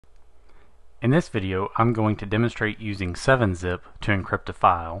In this video, I'm going to demonstrate using 7-zip to encrypt a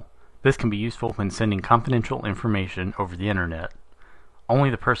file. This can be useful when sending confidential information over the internet.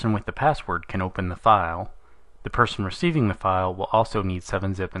 Only the person with the password can open the file. The person receiving the file will also need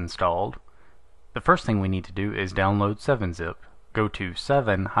 7-zip installed. The first thing we need to do is download 7-zip. Go to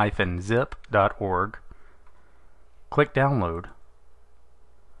 7-zip.org. Click Download.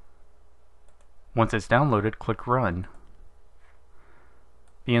 Once it's downloaded, click Run.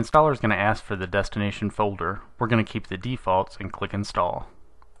 The installer is going to ask for the destination folder. We're going to keep the defaults and click Install.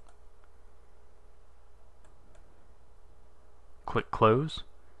 Click Close.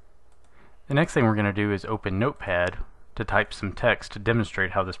 The next thing we're going to do is open Notepad to type some text to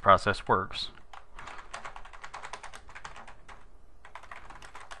demonstrate how this process works.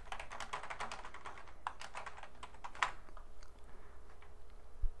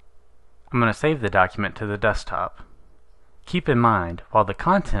 I'm going to save the document to the desktop. Keep in mind, while the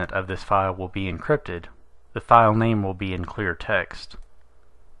content of this file will be encrypted, the file name will be in clear text.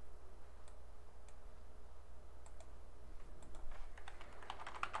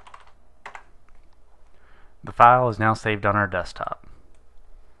 The file is now saved on our desktop.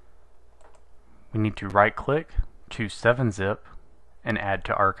 We need to right-click, choose 7-zip, and add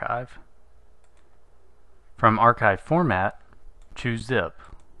to archive. From Archive Format, choose Zip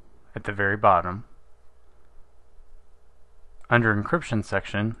at the very bottom. Under Encryption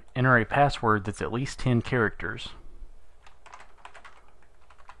section, enter a password that's at least 10 characters.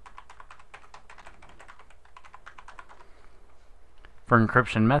 For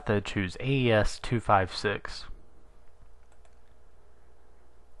encryption method, choose AES256.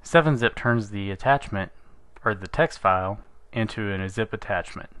 7-zip turns the attachment, or the text file, into a zip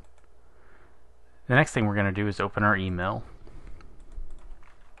attachment. The next thing we're going to do is open our email.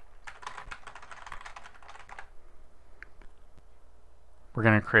 We're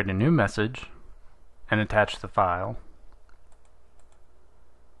going to create a new message and attach the file.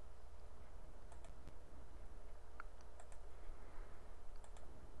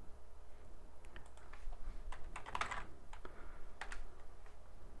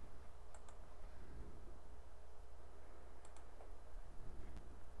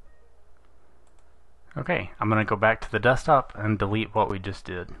 Okay, I'm going to go back to the desktop and delete what we just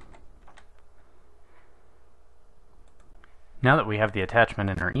did. Now that we have the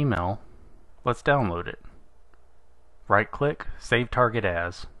attachment in our email, let's download it. Right-click, Save Target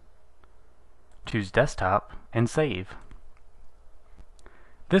As. Choose Desktop and save.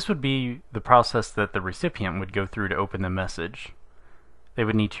 This would be the process that the recipient would go through to open the message. They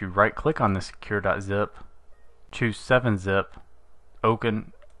would need to right-click on the secure.zip, choose 7-zip,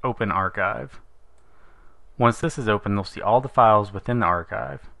 open archive. Once this is open, they'll see all the files within the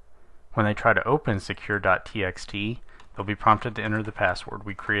archive. When they try to open secure.txt, they'll be prompted to enter the password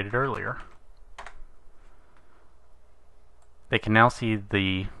we created earlier. They can now see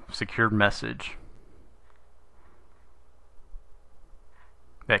the secured message.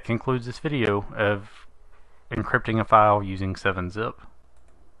 That concludes this video of encrypting a file using 7-zip.